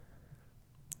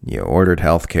You ordered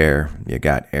healthcare, you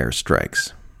got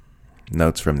airstrikes.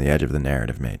 Notes from the edge of the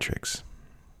narrative matrix.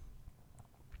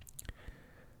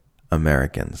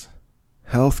 Americans.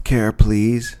 Healthcare,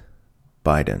 please.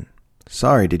 Biden.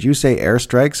 Sorry, did you say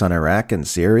airstrikes on Iraq and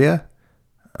Syria?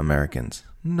 Americans.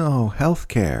 No,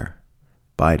 healthcare.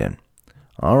 Biden.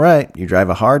 All right, you drive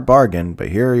a hard bargain, but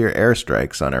here are your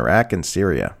airstrikes on Iraq and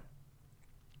Syria.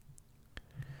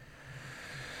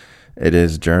 It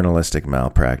is journalistic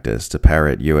malpractice to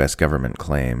parrot U.S. government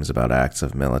claims about acts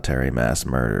of military mass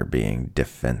murder being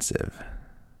defensive.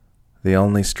 The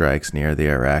only strikes near the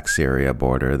Iraq-Syria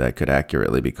border that could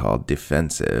accurately be called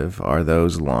defensive are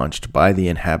those launched by the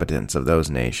inhabitants of those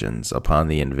nations upon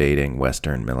the invading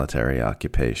Western military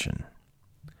occupation.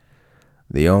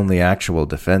 The only actual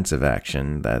defensive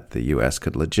action that the U.S.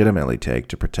 could legitimately take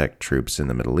to protect troops in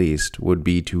the Middle East would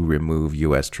be to remove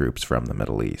U.S. troops from the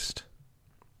Middle East.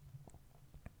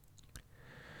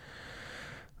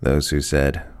 Those who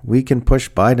said, "We can push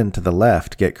Biden to the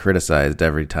left," get criticized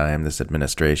every time this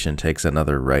administration takes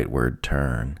another rightward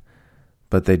turn.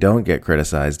 But they don't get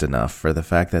criticized enough for the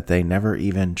fact that they never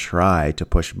even try to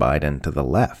push Biden to the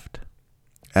left.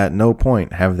 At no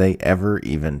point have they ever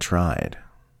even tried.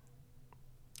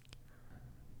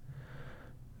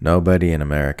 Nobody in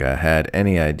America had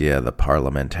any idea the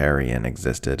parliamentarian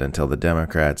existed until the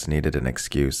Democrats needed an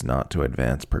excuse not to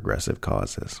advance progressive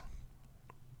causes.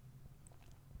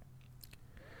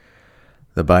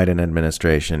 The Biden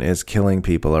administration is killing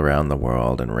people around the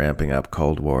world and ramping up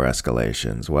Cold War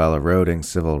escalations while eroding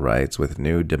civil rights with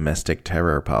new domestic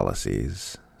terror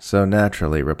policies. So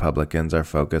naturally, Republicans are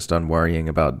focused on worrying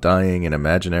about dying in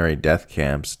imaginary death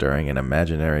camps during an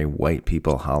imaginary white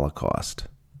people holocaust.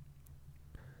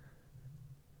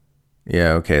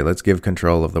 Yeah, okay, let's give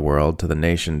control of the world to the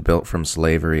nation built from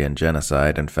slavery and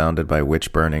genocide and founded by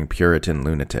witch-burning Puritan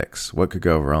lunatics. What could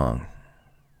go wrong?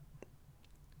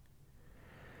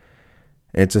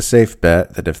 It's a safe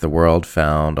bet that if the world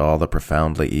found all the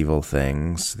profoundly evil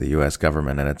things the U.S.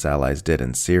 government and its allies did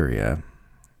in Syria,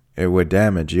 it would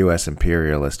damage U.S.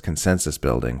 imperialist consensus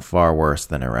building far worse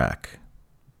than Iraq.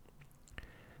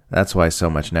 That's why so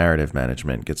much narrative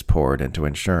management gets poured into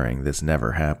ensuring this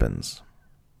never happens.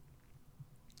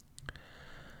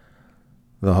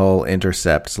 The whole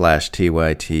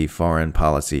intercept/TYT foreign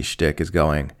policy shtick is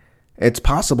going, "It's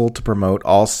possible to promote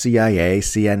all CIA,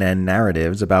 CNN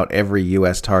narratives about every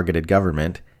U.S. targeted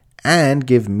government and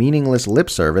give meaningless lip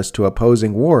service to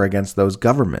opposing war against those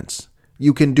governments.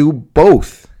 You can do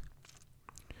both."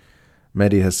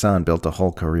 Mehdi Hasan built a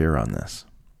whole career on this.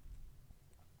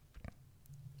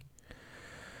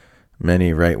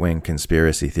 Many right-wing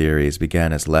conspiracy theories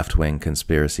began as left-wing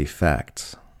conspiracy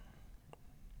facts.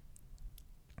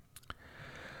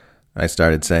 I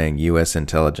started saying U.S.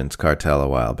 intelligence cartel a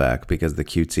while back because the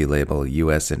cutesy label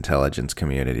U.S. intelligence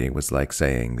community was like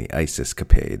saying the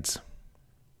ISIS-capades.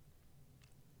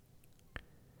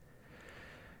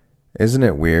 Isn't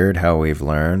it weird how we've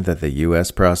learned that the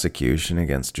U.S. prosecution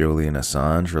against Julian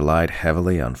Assange relied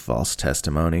heavily on false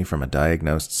testimony from a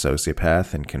diagnosed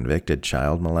sociopath and convicted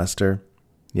child molester,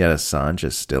 yet Assange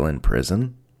is still in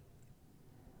prison?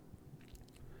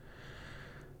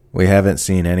 We haven't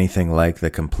seen anything like the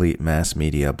complete mass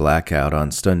media blackout on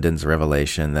Stundin's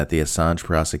revelation that the Assange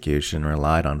prosecution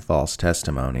relied on false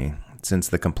testimony since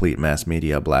the complete mass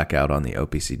media blackout on the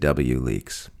OPCW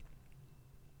leaks.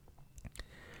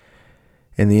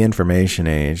 In the information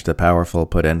age, the powerful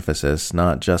put emphasis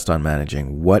not just on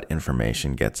managing what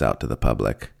information gets out to the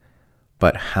public,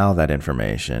 but how that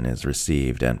information is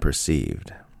received and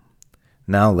perceived.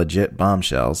 Now legit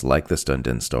bombshells like the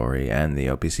Stundin story and the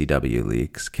OPCW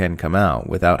leaks can come out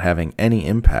without having any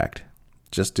impact,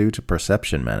 just due to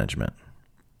perception management.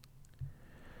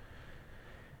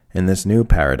 In this new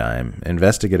paradigm,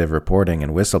 investigative reporting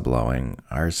and whistleblowing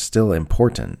are still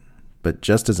important, but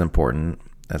just as important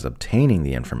as obtaining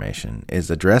the information is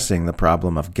addressing the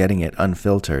problem of getting it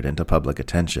unfiltered into public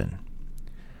attention.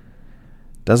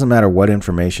 Doesn't matter what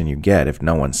information you get if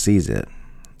no one sees it.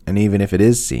 And even if it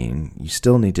is seen, you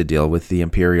still need to deal with the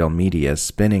imperial media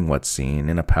spinning what's seen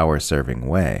in a power-serving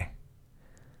way.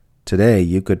 Today,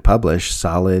 you could publish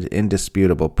solid,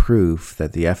 indisputable proof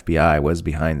that the FBI was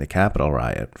behind the Capitol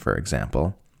riot, for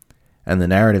example, and the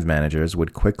narrative managers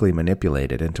would quickly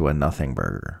manipulate it into a nothing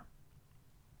burger.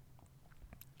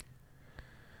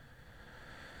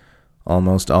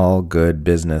 Almost all good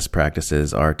business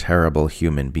practices are terrible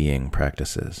human being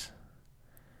practices.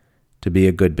 To be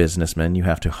a good businessman, you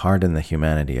have to harden the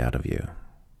humanity out of you.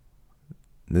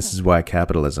 This is why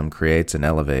capitalism creates and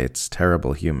elevates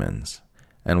terrible humans,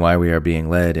 and why we are being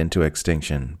led into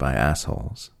extinction by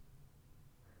assholes.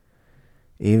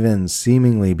 Even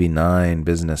seemingly benign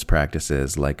business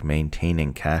practices like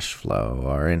maintaining cash flow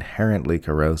are inherently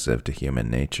corrosive to human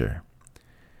nature.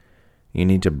 You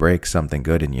need to break something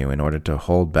good in you in order to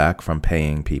hold back from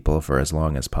paying people for as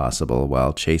long as possible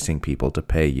while chasing people to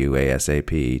pay you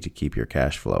ASAP to keep your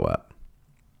cash flow up.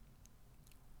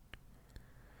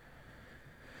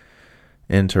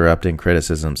 Interrupting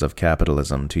criticisms of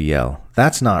capitalism to yell,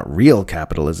 "That's not real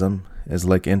capitalism," is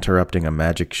like interrupting a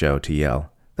magic show to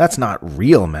yell, "That's not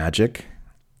real magic."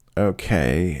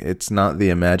 Okay, it's not the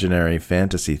imaginary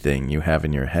fantasy thing you have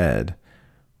in your head,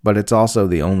 but it's also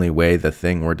the only way the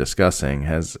thing we're discussing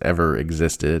has ever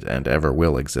existed and ever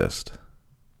will exist.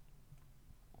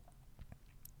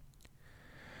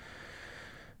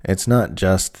 It's not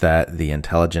just that the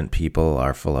intelligent people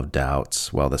are full of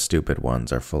doubts while the stupid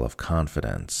ones are full of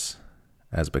confidence,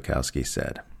 as Bukowski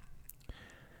said.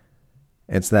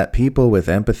 It's that people with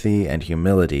empathy and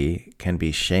humility can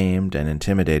be shamed and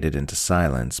intimidated into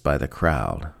silence by the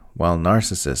crowd, while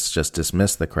narcissists just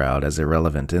dismiss the crowd as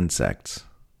irrelevant insects.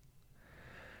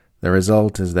 The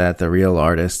result is that the real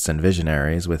artists and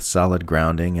visionaries with solid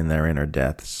grounding in their inner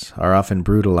depths are often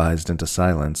brutalized into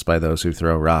silence by those who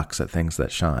throw rocks at things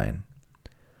that shine,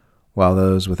 while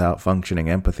those without functioning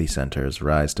empathy centers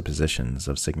rise to positions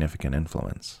of significant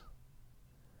influence.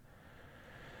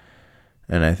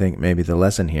 And I think maybe the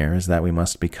lesson here is that we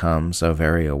must become so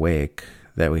very awake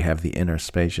that we have the inner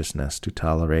spaciousness to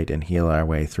tolerate and heal our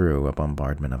way through a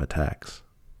bombardment of attacks.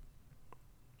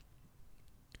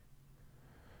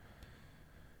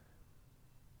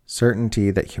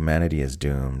 Certainty that humanity is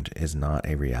doomed is not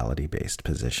a reality-based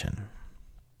position.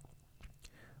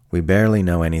 We barely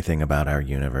know anything about our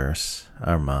universe,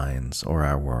 our minds, or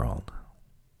our world.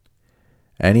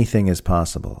 Anything is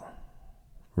possible.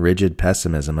 Rigid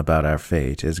pessimism about our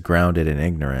fate is grounded in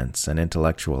ignorance and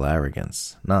intellectual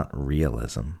arrogance, not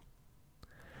realism.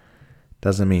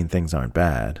 Doesn't mean things aren't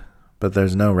bad, but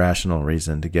there's no rational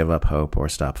reason to give up hope or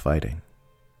stop fighting.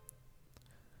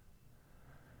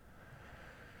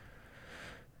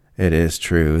 It is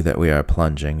true that we are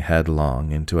plunging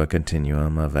headlong into a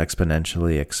continuum of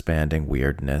exponentially expanding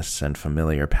weirdness, and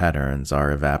familiar patterns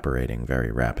are evaporating very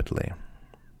rapidly.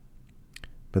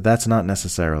 But that's not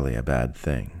necessarily a bad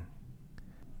thing.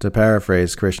 To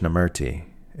paraphrase Krishnamurti,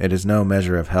 it is no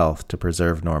measure of health to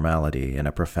preserve normality in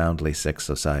a profoundly sick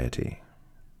society.